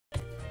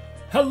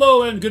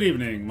Hello and good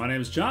evening. My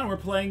name is John. We're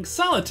playing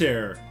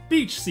Solitaire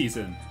Beach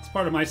Season. It's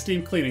part of my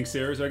Steam cleaning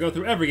series where I go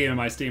through every game in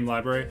my Steam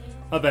library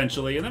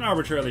eventually and then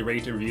arbitrarily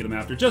rate and review them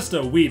after just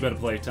a wee bit of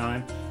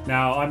playtime.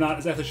 Now, I'm not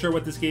exactly sure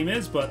what this game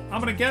is, but I'm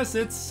gonna guess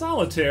it's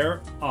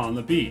Solitaire on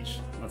the beach.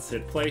 Let's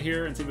hit play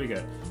here and see what we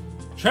get.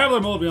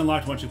 Traveler mode will be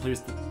unlocked once you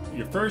place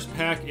your first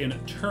pack in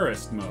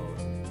tourist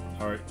mode.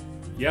 Alright.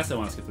 Yes, I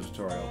want to skip the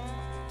tutorial.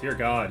 Dear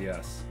God,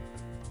 yes.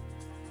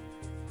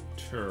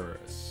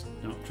 Tourist.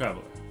 No,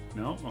 traveler.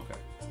 No? Okay.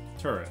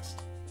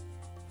 Tourist.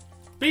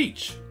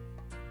 Beach!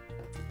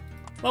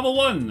 Level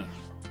 1!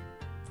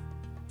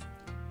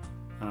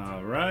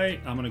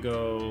 Alright, I'm gonna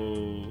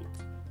go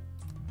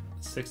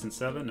 6 and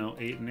 7. No,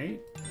 8 and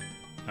 8.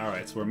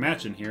 Alright, so we're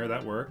matching here.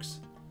 That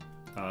works.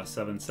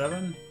 7,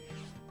 7.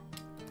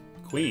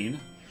 Queen.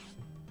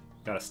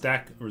 Got a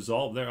stack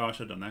resolve there. Oh, I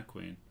should have done that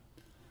queen.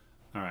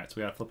 Alright, so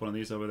we gotta flip one of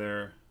these over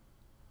there.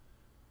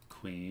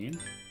 Queen.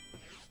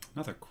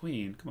 Another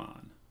queen. Come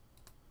on.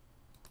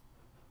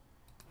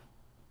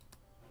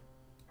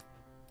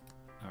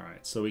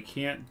 Alright, so we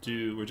can't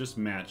do... We're just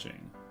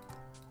matching.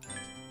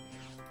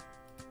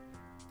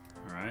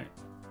 Alright.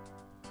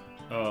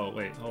 Oh,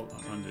 wait. Hold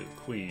on. Undo.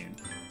 Queen.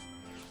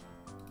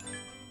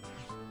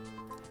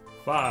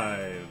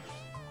 5.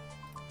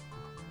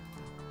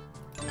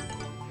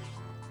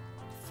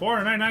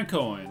 499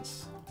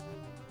 coins.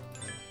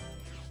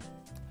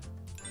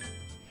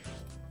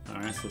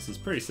 Alright, so this is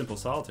pretty simple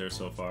solitaire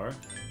so far.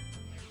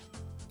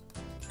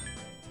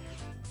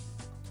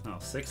 Oh,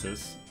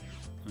 6s.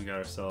 We got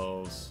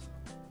ourselves...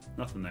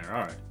 Nothing there.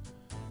 Alright.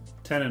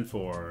 10 and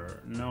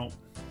 4. Nope.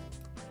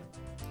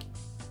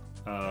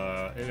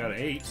 It got an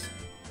 8.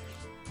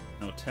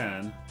 No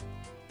 10.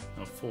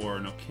 No 4.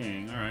 No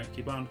king. Alright,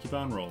 keep on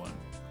rolling.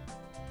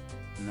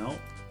 Nope.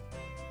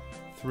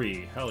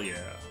 3. Hell yeah.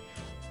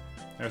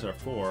 There's our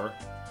 4.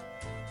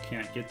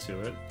 Can't get to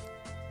it.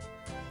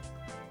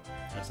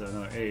 There's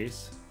another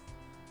ace.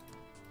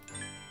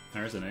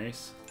 There's an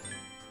ace.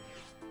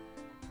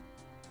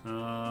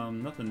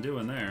 Nothing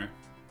doing there.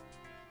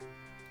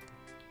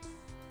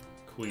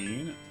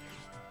 Queen.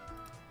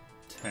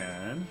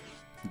 10.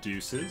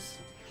 Deuces.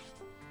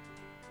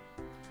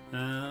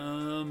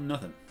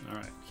 Nothing.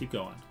 Alright, keep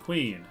going.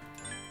 Queen.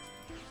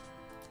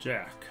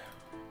 Jack.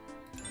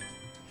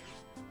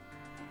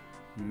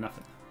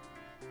 Nothing.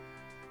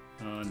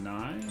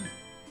 9.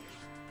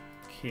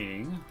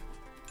 King.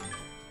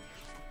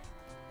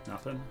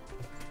 Nothing.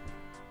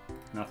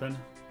 Nothing.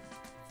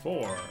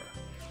 4.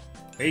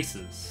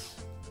 Aces.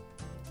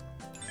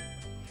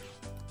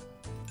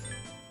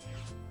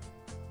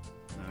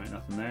 Alright,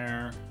 nothing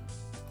there.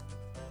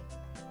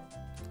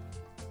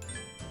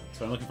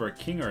 So I'm looking for a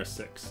king or a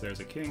 6. There's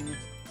a king.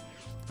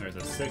 There's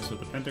a 6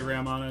 with a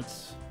pentagram on it.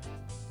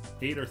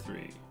 8 or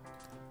 3.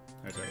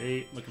 There's our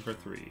 8. Looking for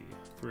 3.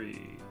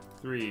 3.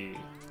 3.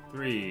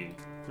 3.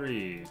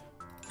 3.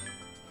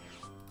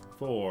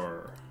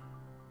 4.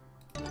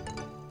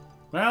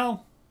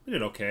 Well, we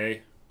did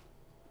okay.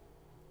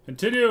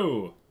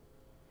 Continue!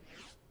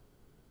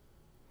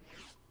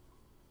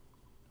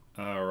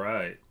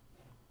 Alright.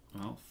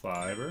 Well,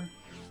 5er.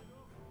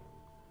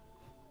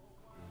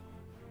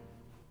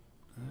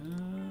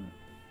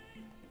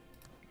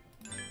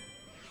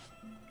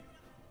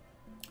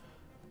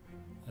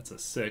 That's a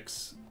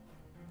 6.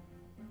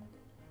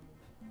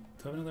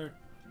 Do I have another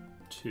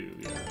 2?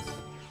 Yes.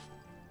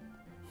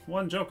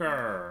 1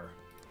 joker!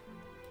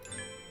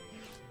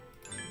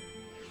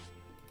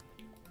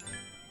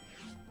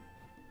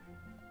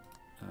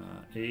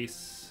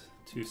 Ace,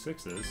 2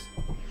 6s,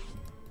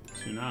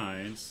 2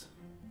 9s.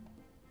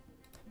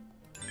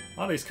 A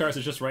lot of these cards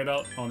are just right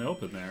out on the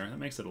open there. That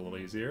makes it a little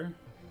easier.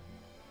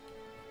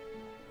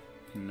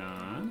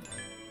 9.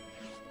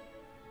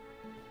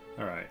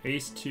 Alright,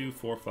 ace, 2,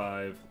 4,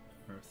 5,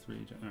 or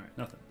 3. Alright,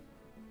 nothing.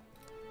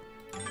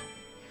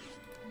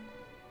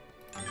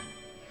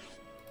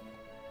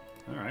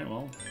 Alright,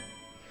 well,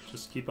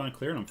 just keep on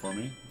clearing them for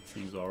me.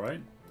 Seems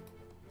alright.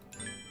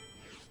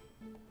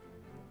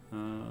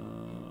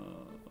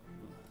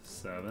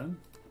 7.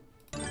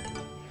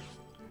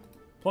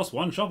 Plus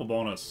 1 shuffle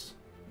bonus.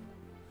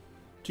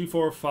 2,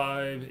 4,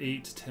 5,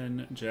 8,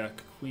 10,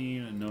 jack,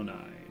 queen, no 9.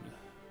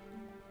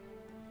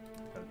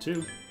 Got a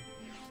 2.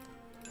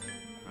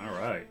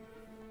 Alright.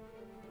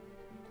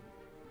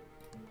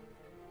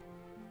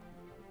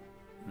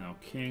 Now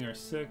king or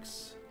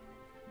 6.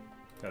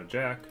 Got a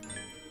jack.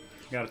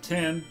 Got a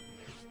 10.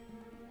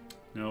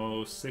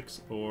 No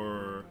 6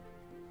 or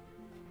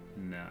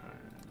 9.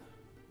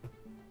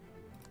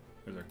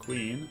 There's our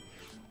queen.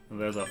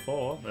 There's a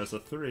 4. There's a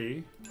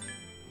 3.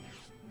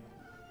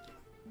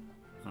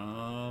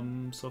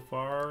 So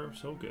far,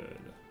 so good.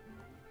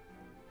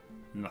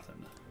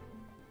 Nothing.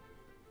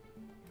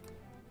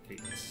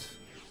 8.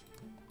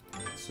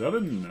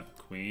 7.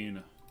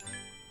 Queen.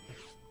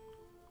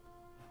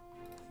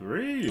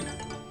 3.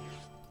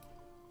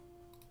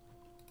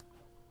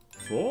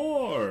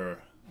 4.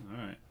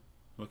 Alright.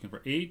 Looking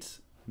for 8,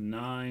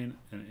 9,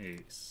 and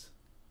ace.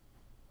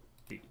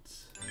 8.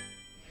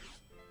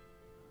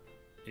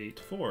 8,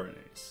 4, and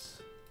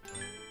ace.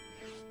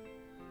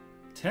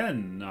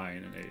 10,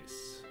 9, and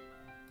ace.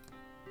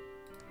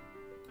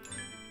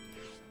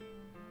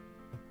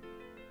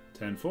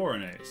 10, 4,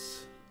 and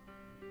ace.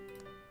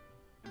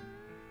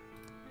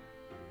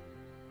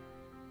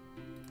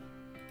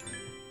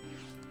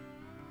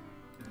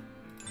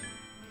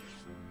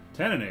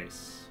 10 and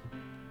ace.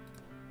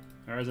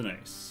 There's an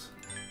ace.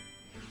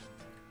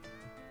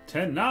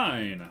 10,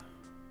 9.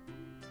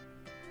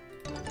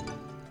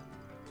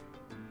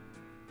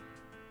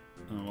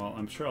 Oh, well,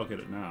 I'm sure I'll get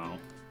it now.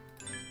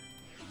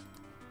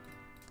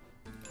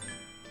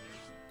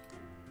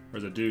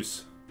 Where's a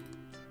deuce?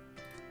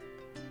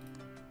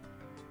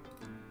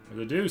 There's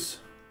a deuce.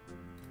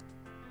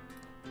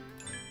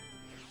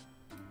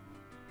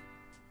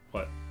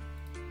 What?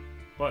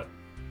 What?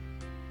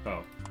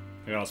 Oh.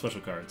 I got all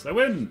special cards. I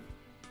win!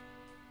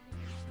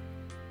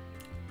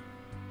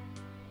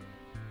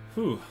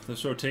 Whew,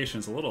 this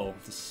rotation's a little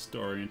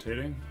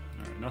disorientating.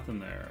 Alright, nothing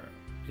there.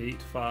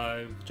 8,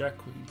 5, Jack,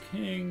 Queen,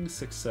 King,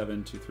 6,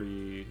 7, 2,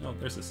 3. Oh,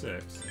 there's a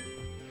 6.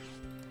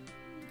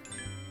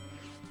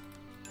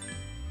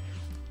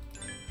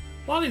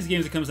 A lot of these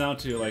games, it comes down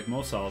to, like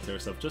most Solitaire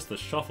stuff, just the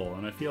shuffle,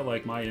 and I feel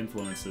like my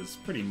influence is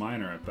pretty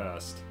minor at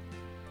best.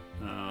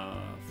 5,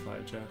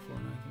 Jack, 4,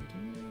 9,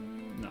 3,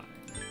 2, 9.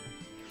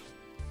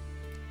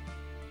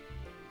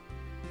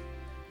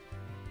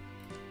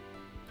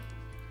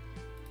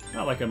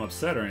 Not like I'm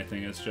upset or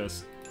anything, it's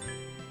just...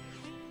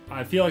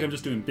 I feel like I'm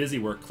just doing busy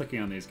work clicking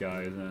on these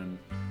guys, and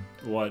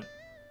what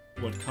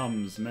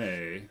comes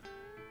may.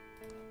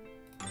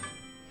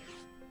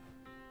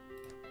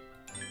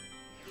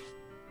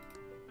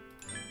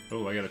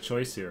 Oh, I got a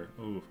choice here.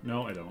 Oh,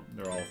 no, I don't.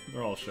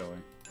 They're all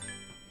showing.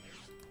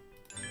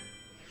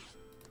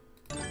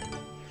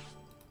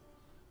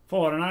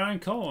 499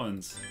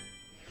 coins. I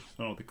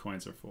don't know what the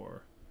coins are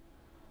for.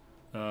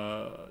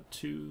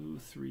 2,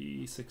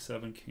 3, 6,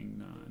 7, King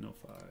 9, no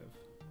 5.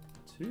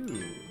 2.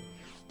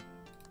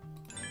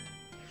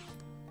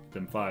 Get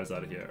them 5s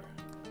out of here.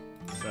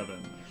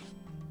 7.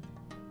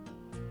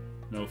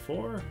 No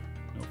 4.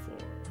 No 4.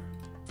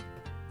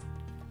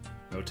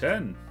 No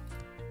 10.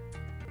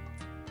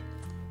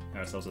 Got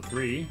ourselves a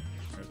 3.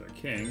 There's our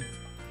king.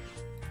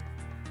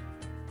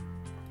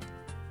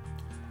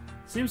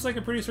 Seems like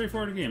a pretty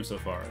straightforward game so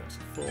far. There's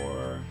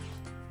 4.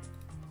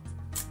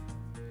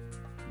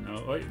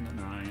 No, wait,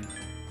 9.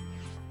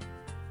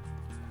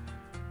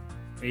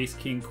 Ace,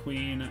 king,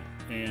 queen,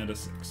 and a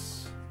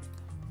 6.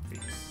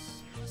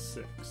 Ace,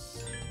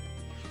 6.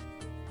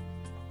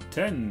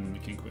 10,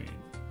 king, queen.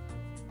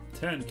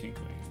 10, king,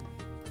 queen.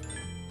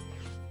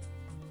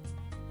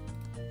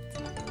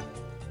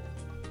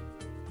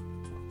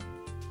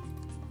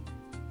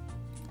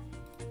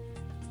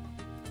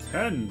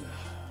 10,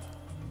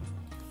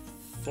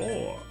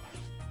 4,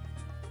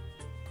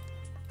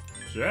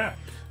 Jack.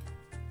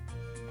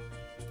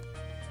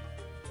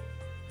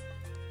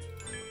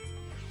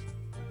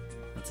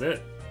 That's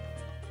it.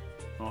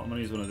 Oh, I'm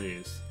gonna use one of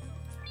these.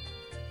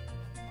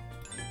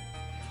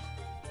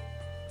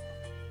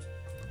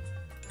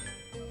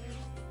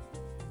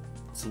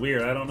 It's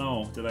weird, I don't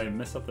know. Did I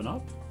mess something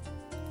up?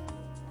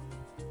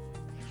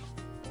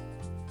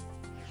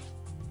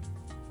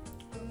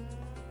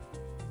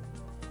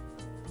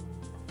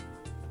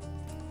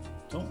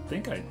 Don't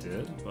think I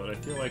did, but I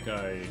feel like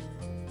I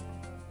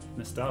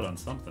missed out on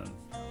something.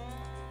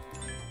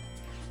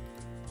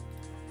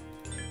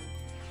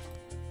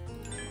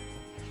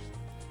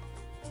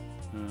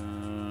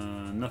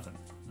 Nothing.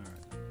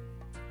 Alright.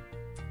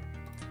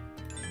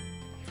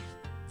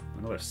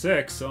 Another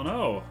 6, oh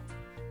no!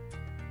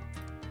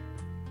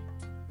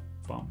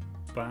 Bum,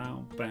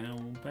 bow, bow,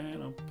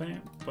 bow,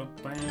 bam, bam,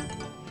 bam.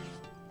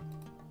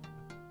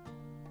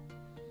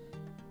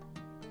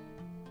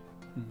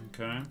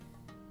 Okay.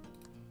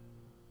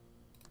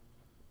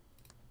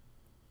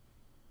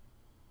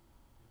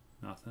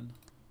 Nothing.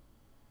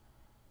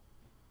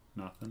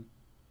 Nothing.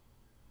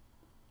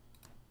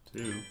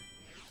 2.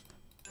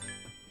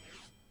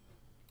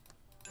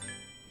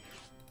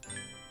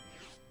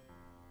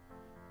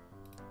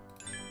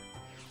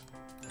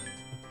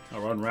 Oh,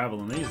 we're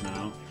unraveling these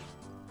now.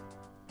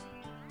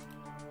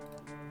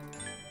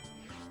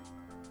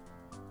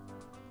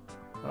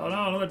 Oh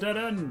no, another dead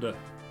end!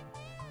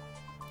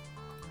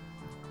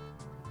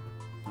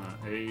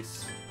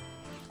 Ace.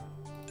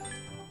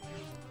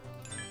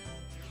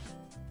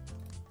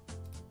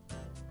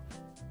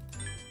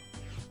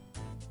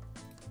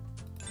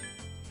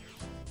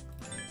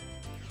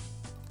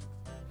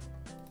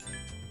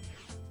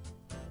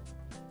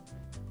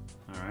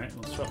 Alright,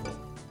 let's shuffle.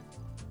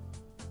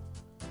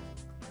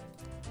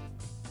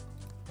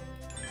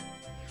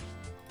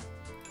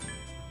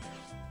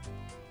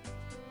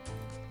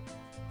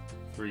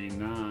 Three,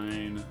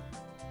 9,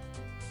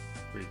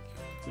 3,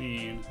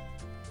 queen,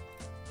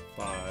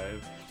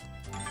 5,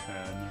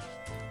 10,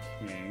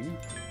 king.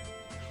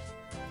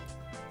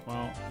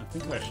 Well, I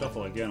think if I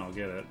shuffle again, I'll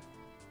get it.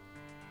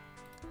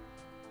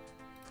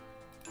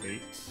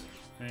 8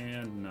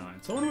 and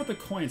 9. So I wonder what the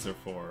coins are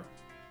for.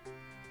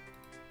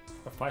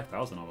 Got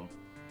 5,000 of them.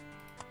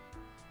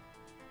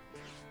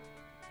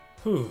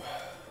 Whew.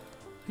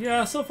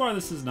 Yeah, so far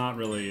this is not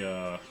really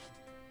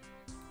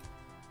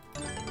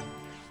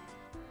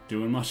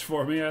doing much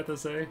for me, I have to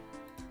say.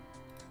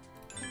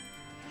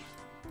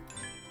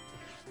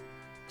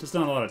 Just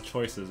not a lot of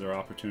choices or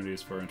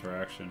opportunities for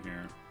interaction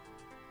here.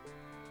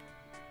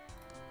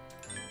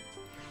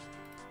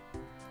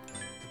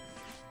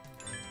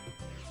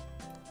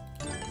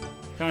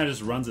 Kind of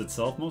just runs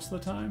itself most of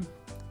the time.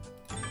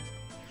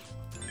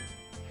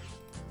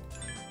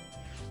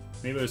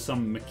 Maybe there's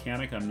some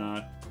mechanic I'm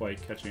not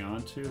quite catching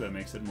on to that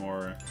makes it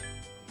more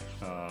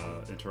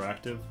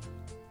interactive.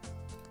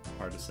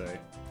 Hard to say.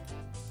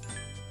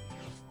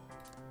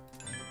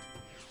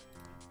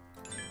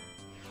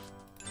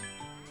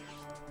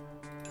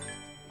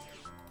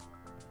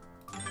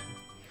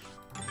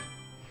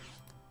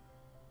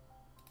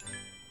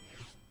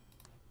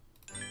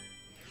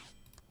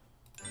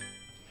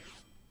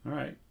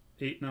 Alright,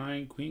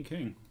 8-9, Queen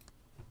King.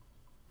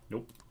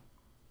 Nope.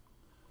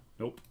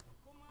 Nope.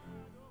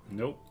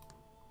 Nope.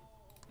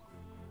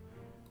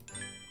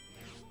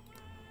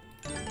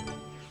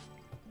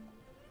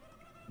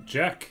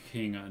 Jack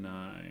King on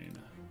 9.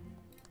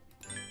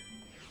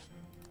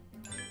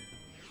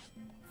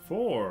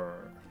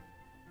 4.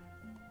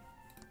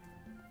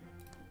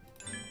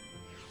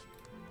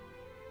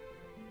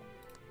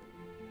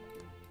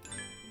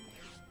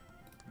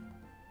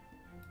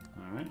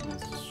 Alright,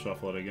 let's just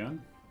shuffle it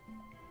again.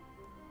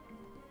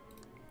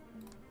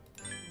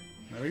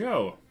 There we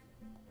go.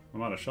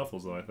 I'm out of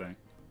shuffles though, I think.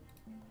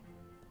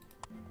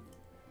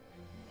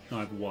 No, I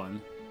have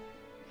 1.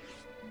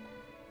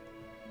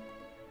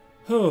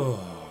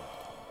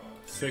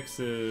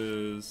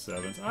 Sixes,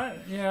 sevens.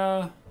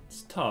 Yeah,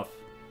 it's tough.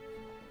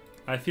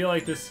 I feel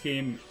like this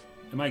game...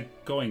 Am I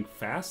going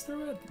fast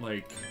through it?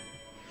 Like,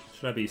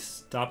 should I be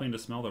stopping to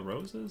smell the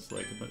roses?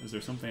 Like, is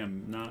there something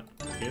I'm not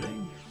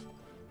getting?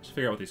 I should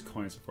figure out what these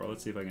coins are for.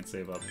 Let's see if I can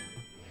save up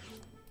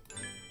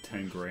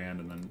 10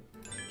 grand and then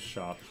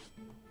shop.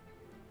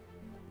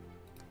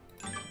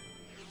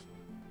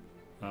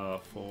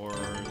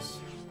 Fours.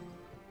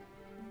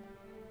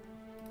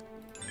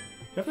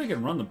 Definitely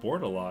can run the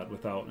board a lot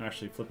without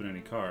actually flipping any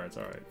cards.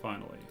 Alright,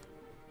 finally.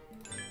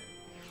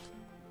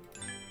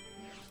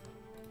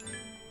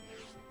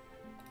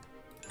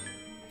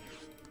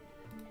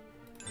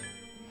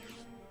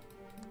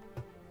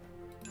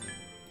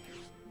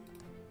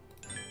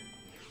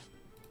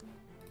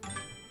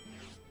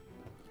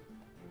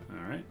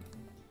 Alright.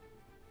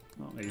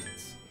 Oh,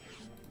 8s.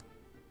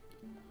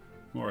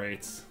 More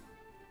 8s.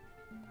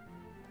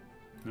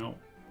 Nope.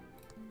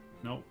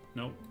 Nope,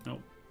 nope,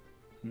 nope.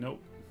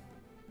 Nope.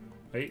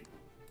 Wait.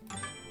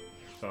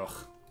 Ugh.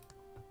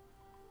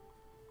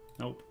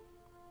 Nope.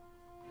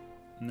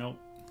 Nope.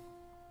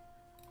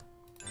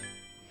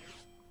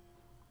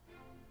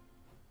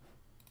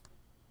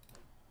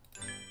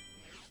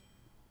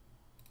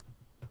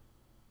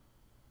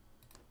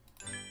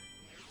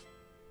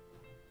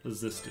 What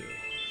does this do?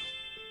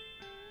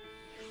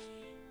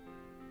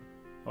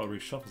 Oh, it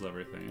reshuffles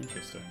everything.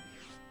 Interesting.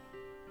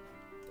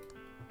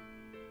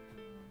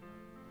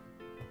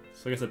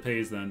 So I guess it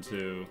pays then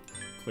to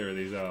clear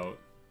these out.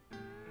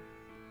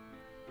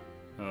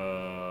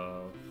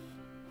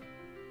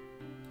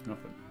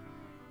 Nothing.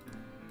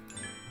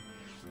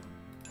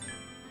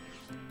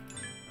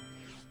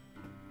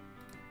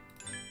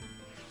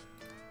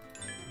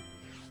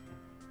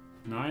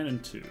 Nine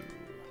and 2.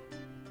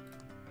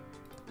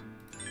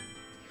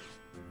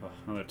 Oh,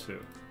 another 2.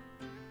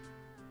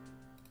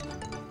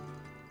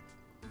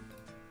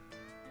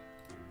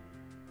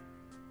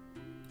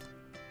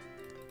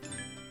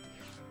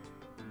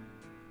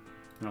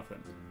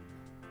 Nothing.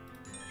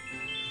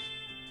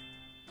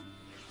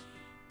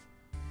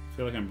 I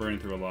feel like I'm burning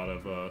through a lot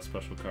of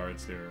special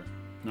cards here.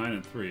 9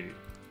 and 3.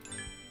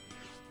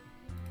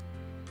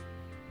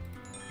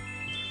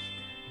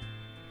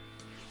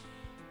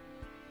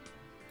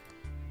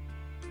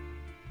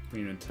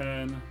 Queen and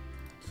 10.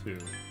 2.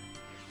 So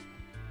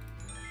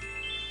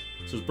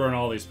just burn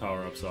all these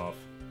power-ups off.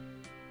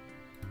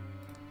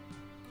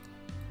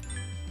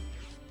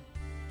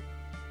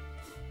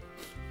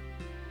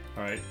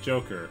 Alright,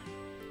 Joker.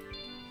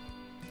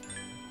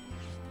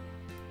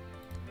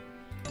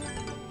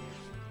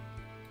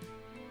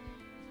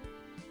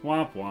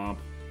 Womp womp.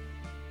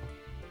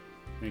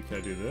 I think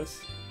I do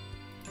this.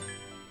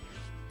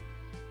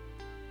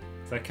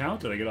 Does that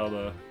count? Did I get all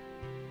the...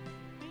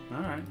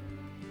 Alright.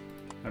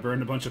 I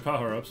burned a bunch of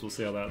power-ups. We'll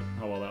see how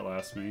well that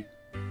lasts me.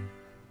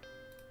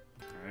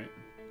 Alright.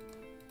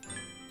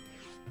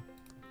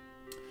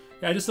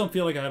 Yeah, I just don't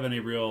feel like I have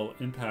any real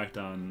impact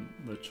on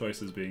the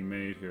choices being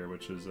made here,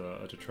 which is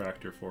a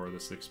detractor for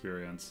this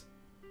experience.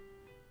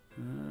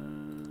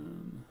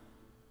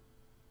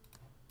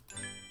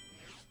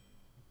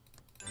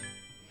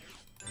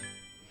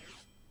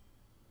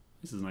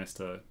 This is nice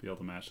to be able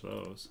to match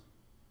those.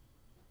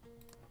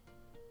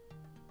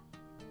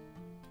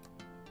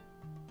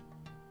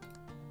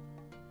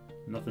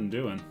 Nothing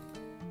doing.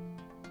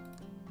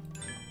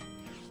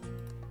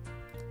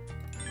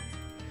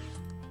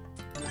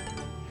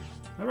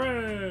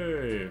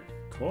 Hooray!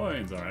 Coin.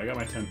 coins. Alright, I got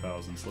my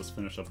 10,000, so let's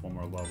finish up one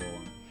more level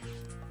and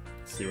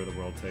see where the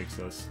world takes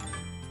us.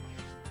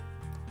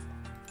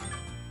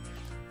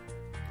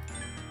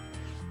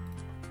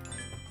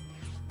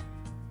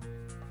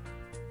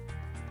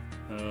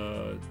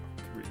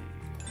 Three.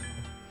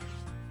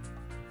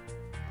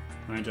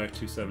 9, Jack,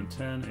 2, 7,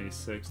 10,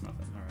 A6,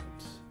 nothing.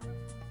 Alright.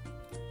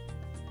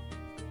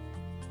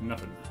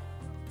 Nothing.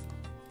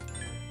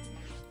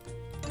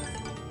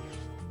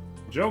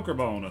 Joker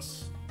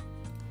bonus.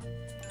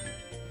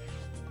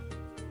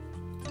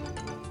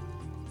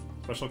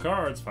 Special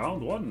cards,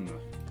 found one.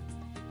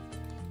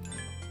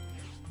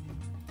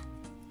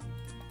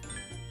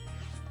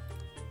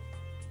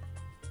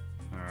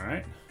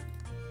 Alright.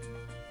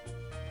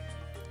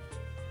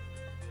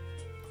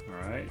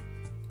 Alright.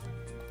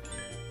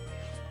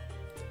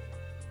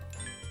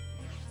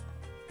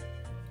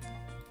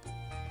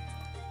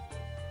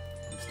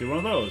 Let's do one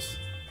of those.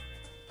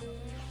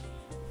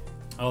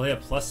 Oh, they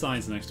have plus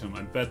signs next to them.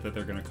 I bet that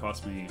they're going to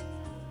cost me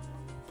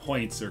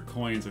points or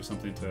coins or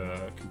something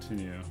to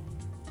continue.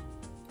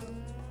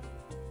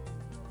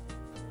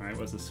 Alright,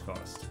 what's this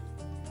cost?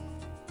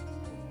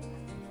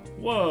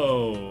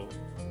 Whoa!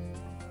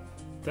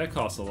 That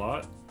costs a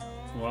lot.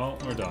 Well,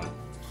 we're done.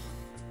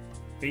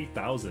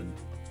 8,000.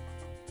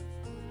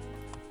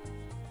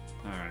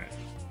 Alright.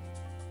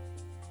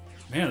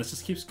 Man, this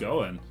just keeps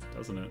going,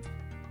 doesn't it?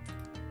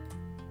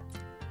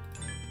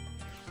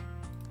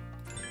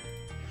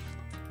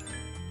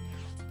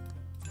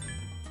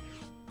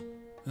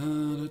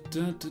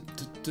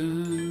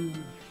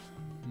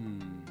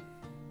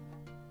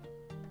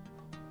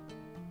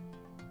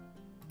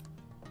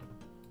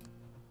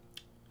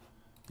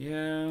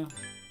 Yeah,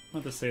 I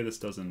have to say this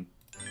doesn't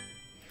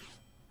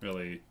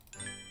really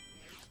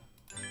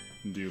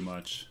do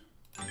much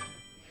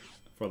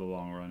for the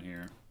long run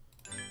here.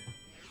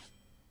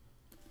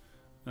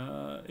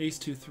 Ace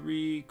 2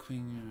 3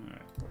 queen. All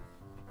right.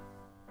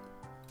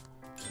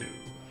 2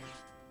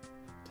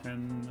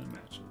 10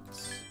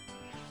 matches.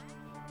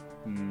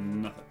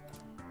 Nothing.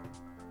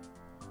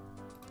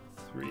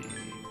 3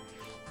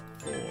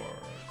 4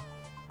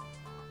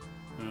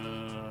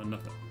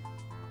 nothing.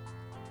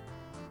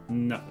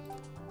 Nothing.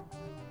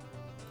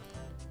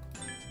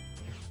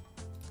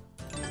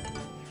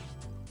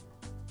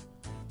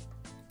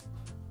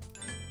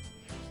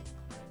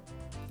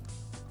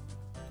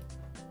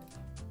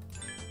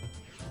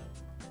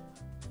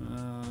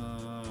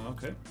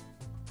 Okay.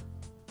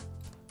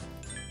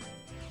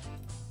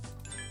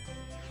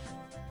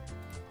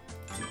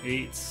 Some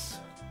 8s.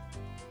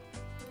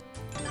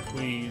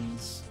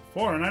 Queens.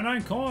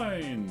 499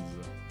 coins!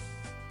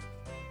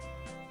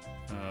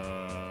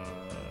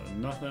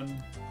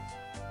 Nothing.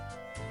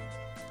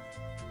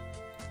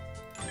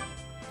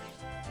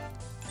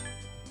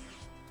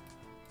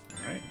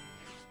 Alright.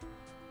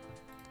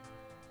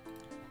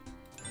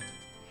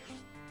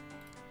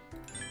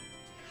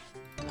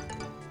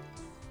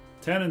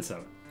 Ten and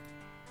 7.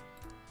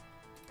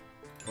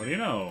 What do you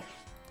know?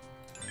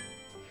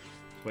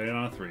 Just waiting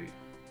on a 3. I'm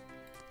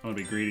gonna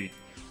be greedy.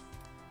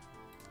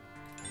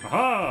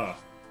 Aha!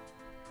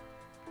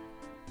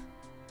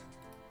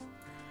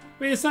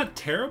 I mean, it's not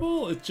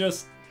terrible, it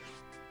just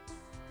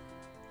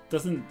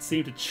doesn't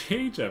seem to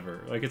change ever.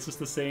 Like, it's just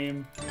the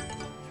same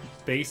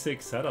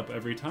basic setup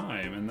every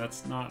time, and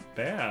that's not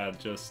bad,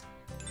 just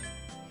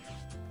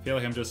I feel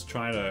like I'm just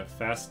trying to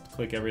fast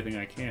click everything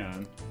I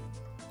can.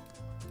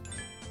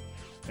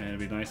 And it'd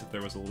be nice if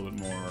there was a little bit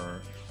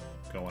more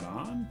going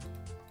on.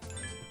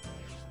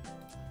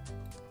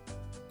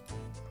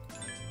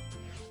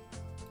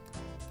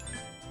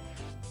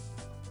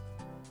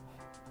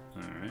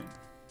 Alright.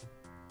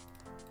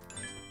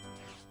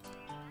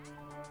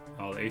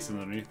 Oh, the ace is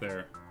underneath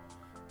there.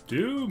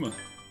 Doom!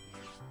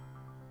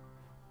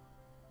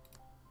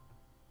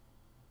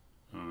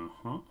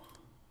 Uh-huh.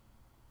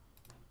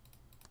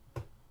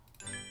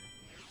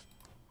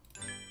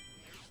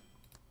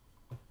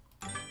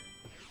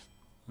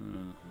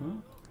 Uh-huh.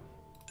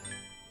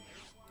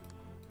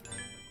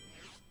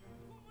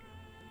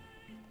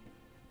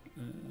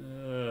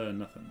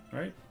 Nothing,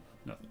 right?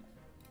 Nothing.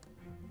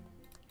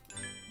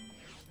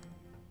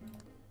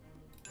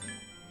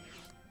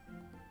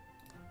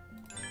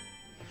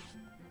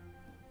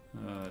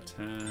 Uh,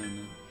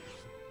 10.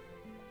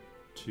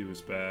 2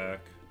 is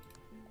back.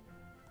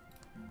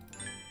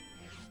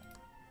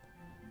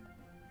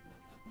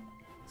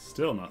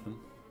 Still nothing.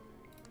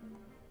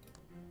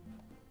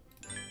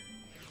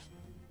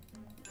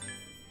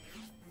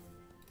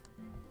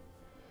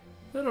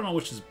 I don't know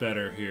which is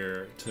better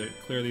here, to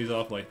clear these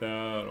off like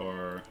that,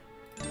 or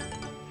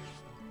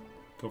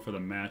go for the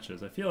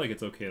matches. I feel like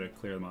it's okay to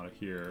clear them out of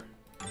here.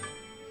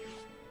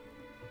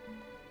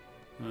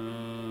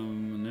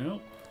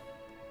 Nope.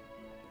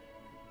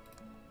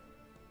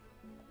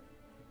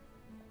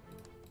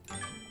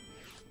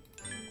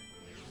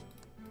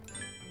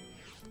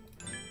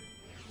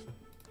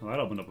 Well, that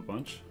opened up a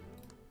bunch.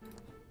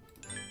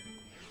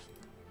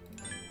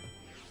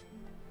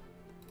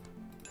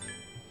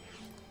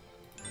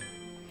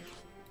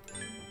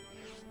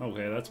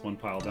 Okay, that's one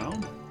pile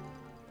down.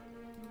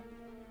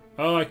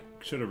 Oh,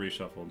 Should have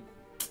reshuffled.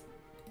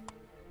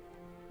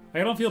 I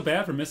don't feel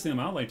bad for missing them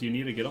out. Like, do you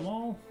need to get them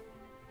all?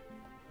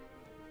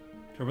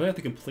 Do I really have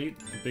to complete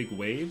the big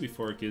wave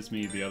before it gives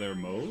me the other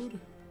mode?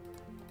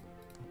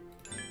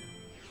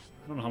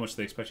 I don't know how much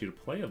they expect you to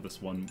play of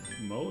this one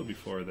mode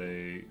before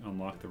they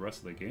unlock the rest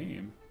of the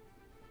game.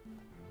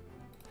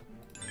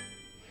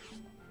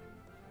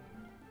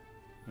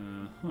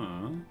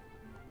 Uh-huh.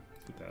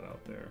 Let's get that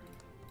out there.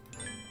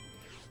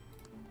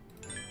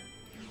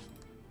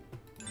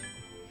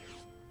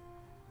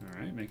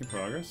 Alright, making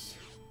progress.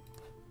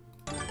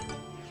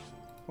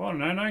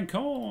 499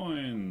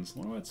 coins! I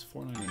wonder why it's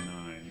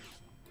 499.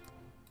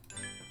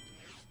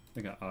 I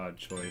think an odd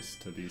choice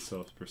to be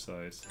so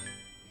precise.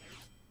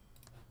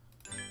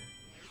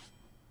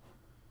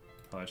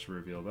 Probably should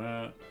reveal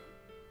that.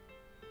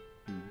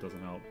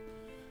 Doesn't help.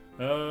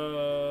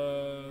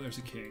 There's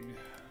a king.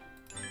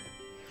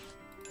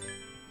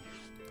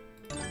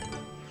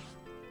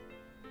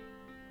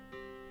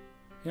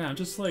 Yeah, I'm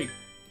just like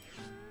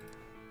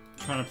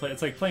trying to play.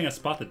 It's like playing a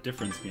spot the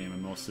difference game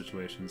in most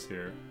situations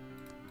here.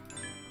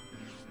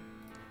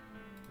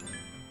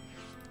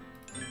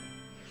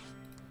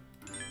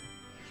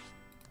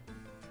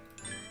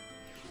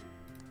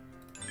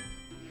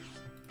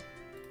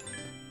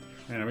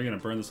 Man, are we gonna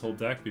burn this whole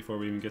deck before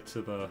we even get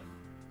to the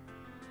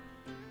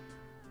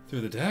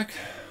through the deck?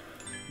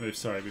 Wait,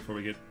 sorry, before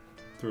we get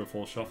through a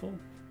full shuffle.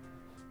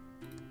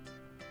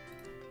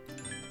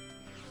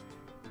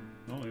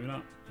 No, maybe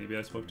not. Maybe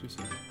I spoke too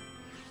soon.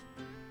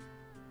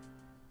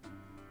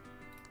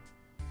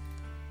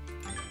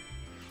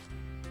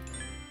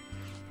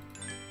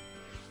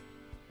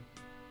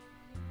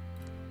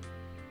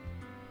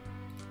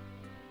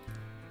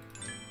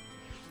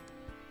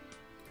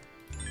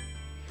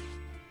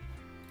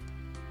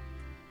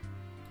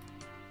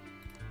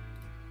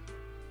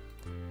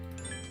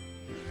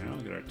 Now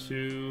we'll get our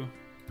 2.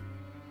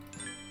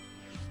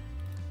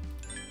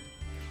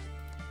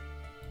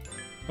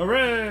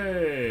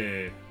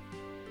 Hooray!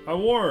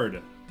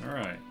 Award!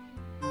 Alright.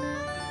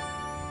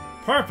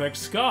 Perfect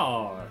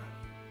score!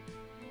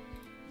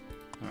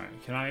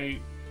 Alright, can I...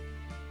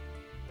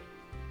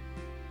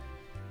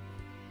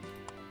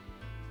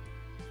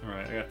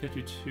 Alright, I got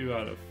 52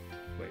 out of...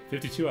 Wait,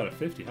 52 out of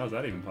 50? How's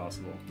that even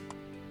possible?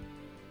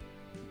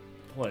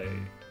 Play.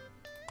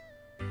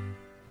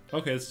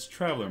 Okay, this is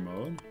Traveler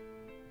mode.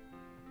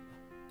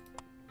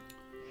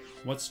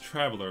 What's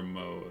Traveler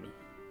mode?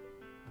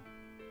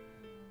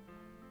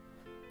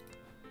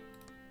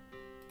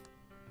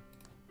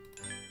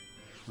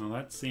 Well,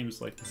 that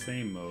seems like the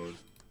same mode.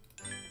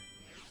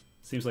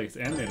 Seems like it's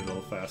animated a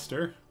little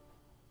faster.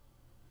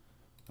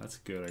 That's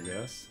good, I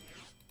guess.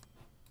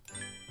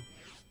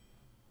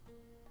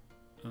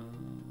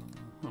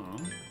 Huh.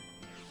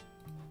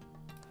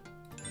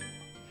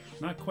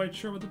 Not quite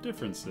sure what the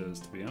difference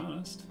is, to be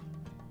honest.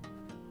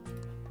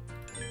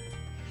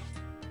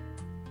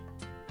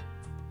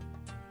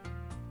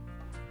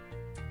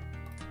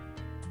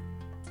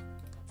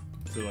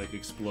 Does it, like,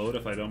 explode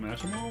if I don't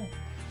match them all?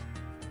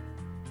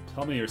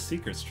 Tell me your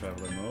secrets,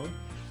 Traveler mode.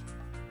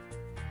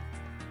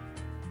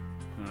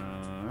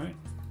 Alright.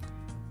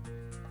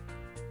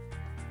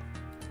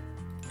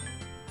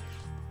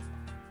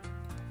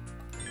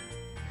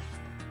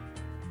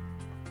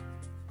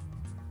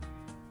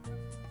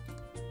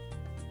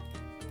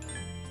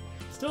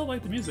 Still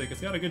like the music, it's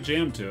got a good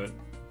jam to it.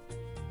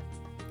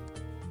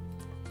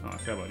 Oh, I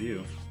forgot about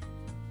you.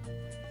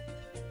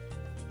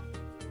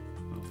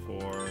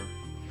 4.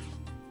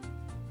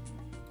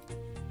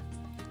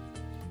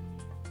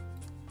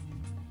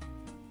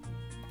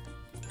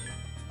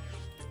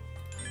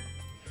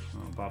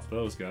 Pop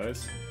those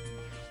guys.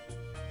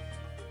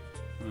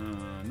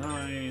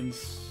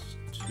 9s,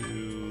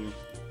 2,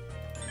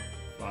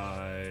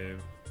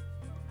 5.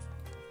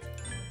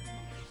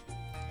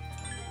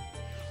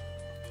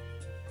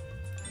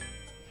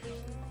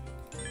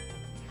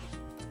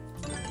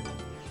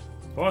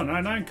 Oh,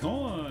 99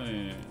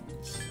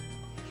 coins!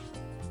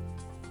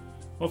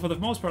 Well, for the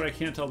most part, I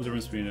can't tell the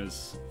difference between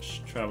his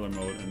Traveler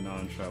mode and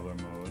non-Traveler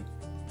mode.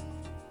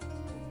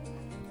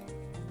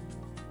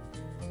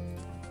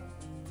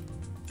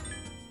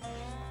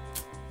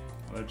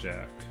 Another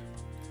Jack.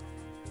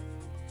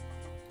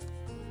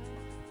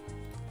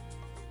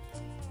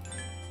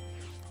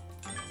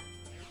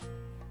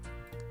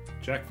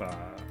 Jack 5.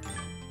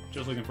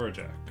 Just looking for a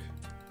Jack.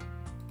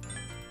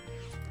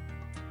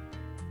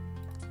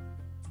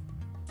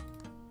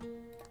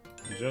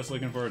 Just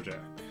looking for a Jack.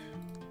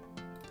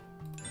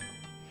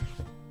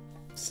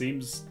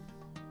 Seems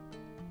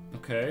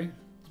okay.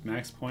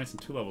 Max points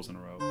and 2 levels in a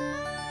row.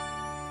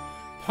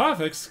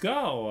 Perfect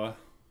score!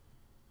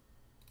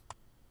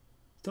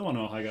 Still don't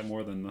know how I got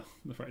more than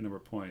the right number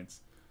of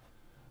points.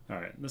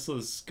 Alright, this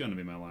is gonna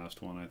be my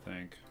last one, I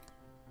think.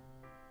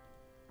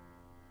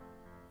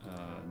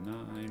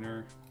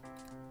 Niner.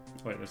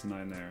 Wait, there's a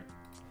 9 there.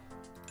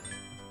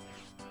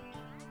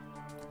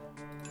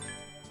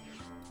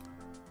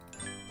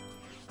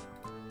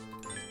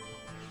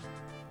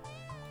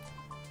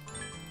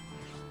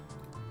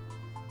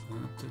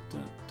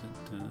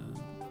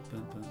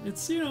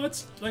 It's, you know,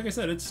 it's, like I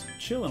said, it's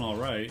chilling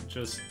alright,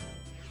 just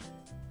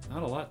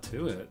not a lot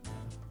to it.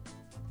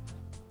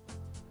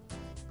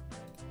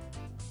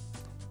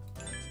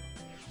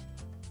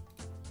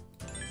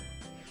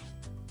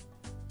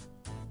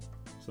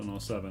 So no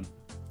 7.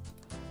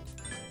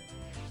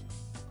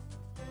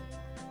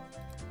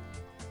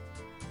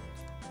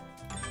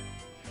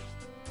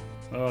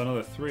 Oh,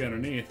 another 3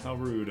 underneath. How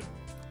rude.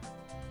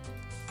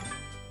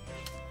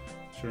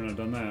 Shouldn't have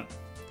done that.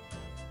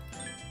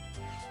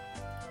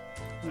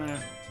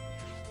 Eh.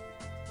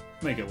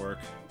 Make it work.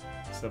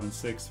 7,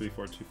 6, 3,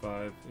 4, 2,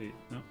 5, 8.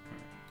 No.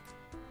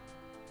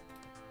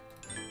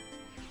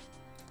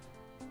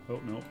 Alright. Oh,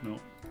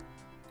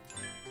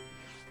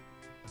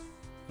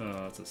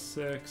 no. It's a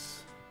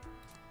 6.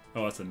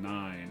 Oh, it's a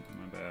 9.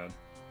 My bad.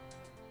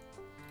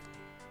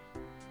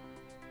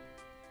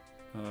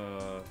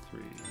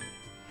 3.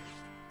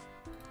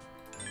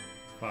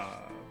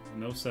 5.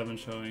 No 7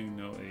 showing,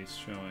 no ace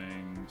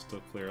showing.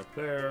 Still clear up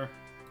there.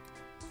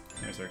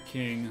 There's our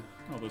king.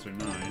 Oh, those are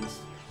 9s.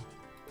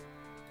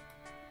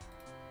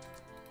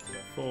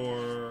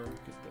 4.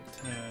 Get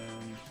the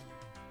 10.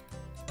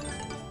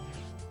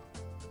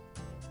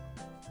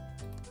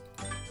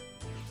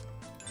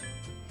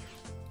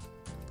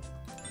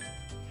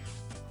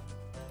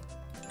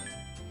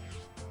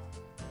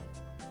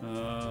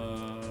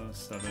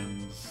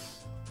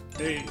 Sevens,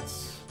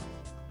 8s.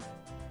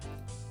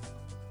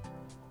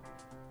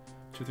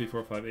 2, 3,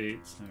 4, 5,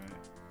 8s.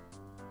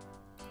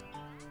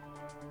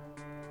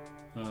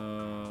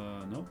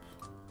 Alright. Nope.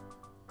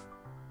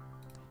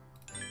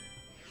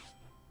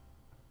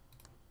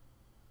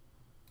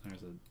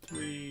 There's a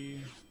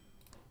 3.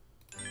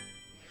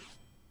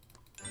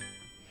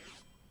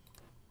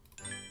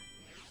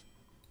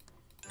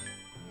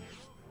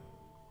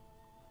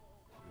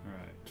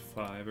 Alright,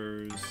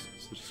 5ers.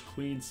 So just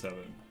queen 7.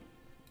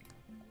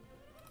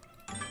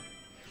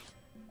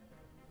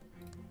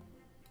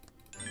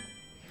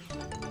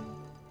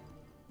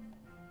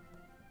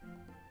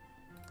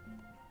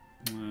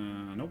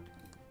 Nope.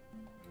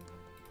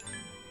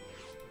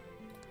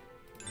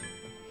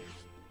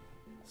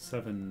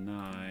 7,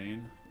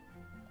 9.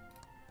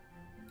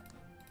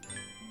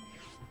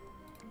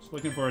 Just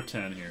looking for a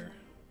 10 here.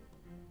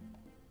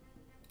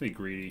 Be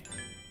greedy.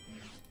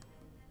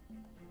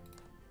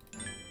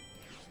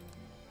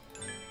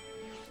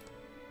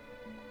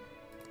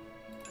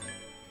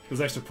 Those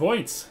extra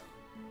points.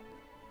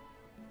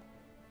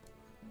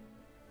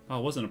 Oh,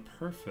 it wasn't a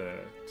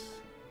perfect.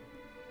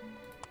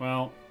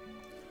 Well,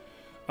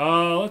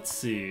 let's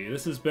see.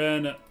 This has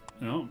been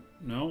no.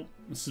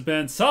 This has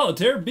been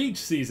Solitaire Beach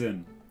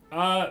season.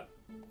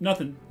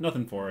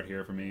 Nothing for it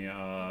here for me.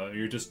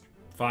 You're just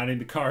finding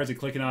the cards and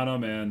clicking on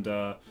them, and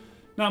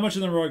not much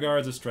in the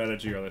regards of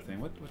strategy or other thing.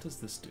 What does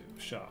this do?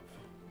 Shop.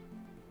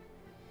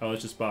 Oh,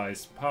 it just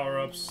buys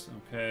power-ups.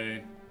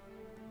 Okay.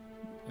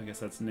 I guess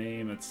that's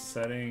name, that's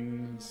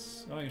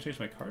settings. Oh, I can change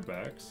my card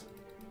backs.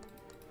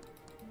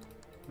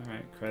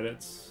 Alright,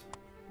 credits.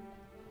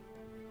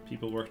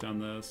 People worked on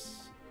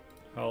this.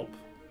 Help.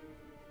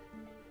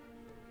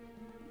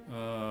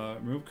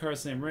 Remove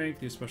cards, same rank,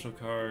 these special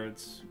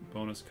cards,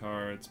 bonus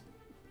cards.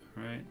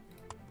 Alright.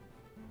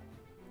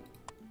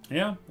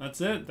 Yeah,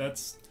 that's it.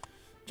 That's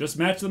just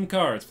match them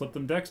cards. Flip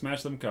them decks,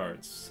 match them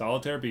cards.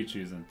 Solitaire Beach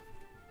season.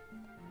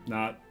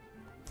 Not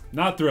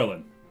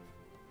thrilling.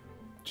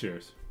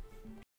 Cheers.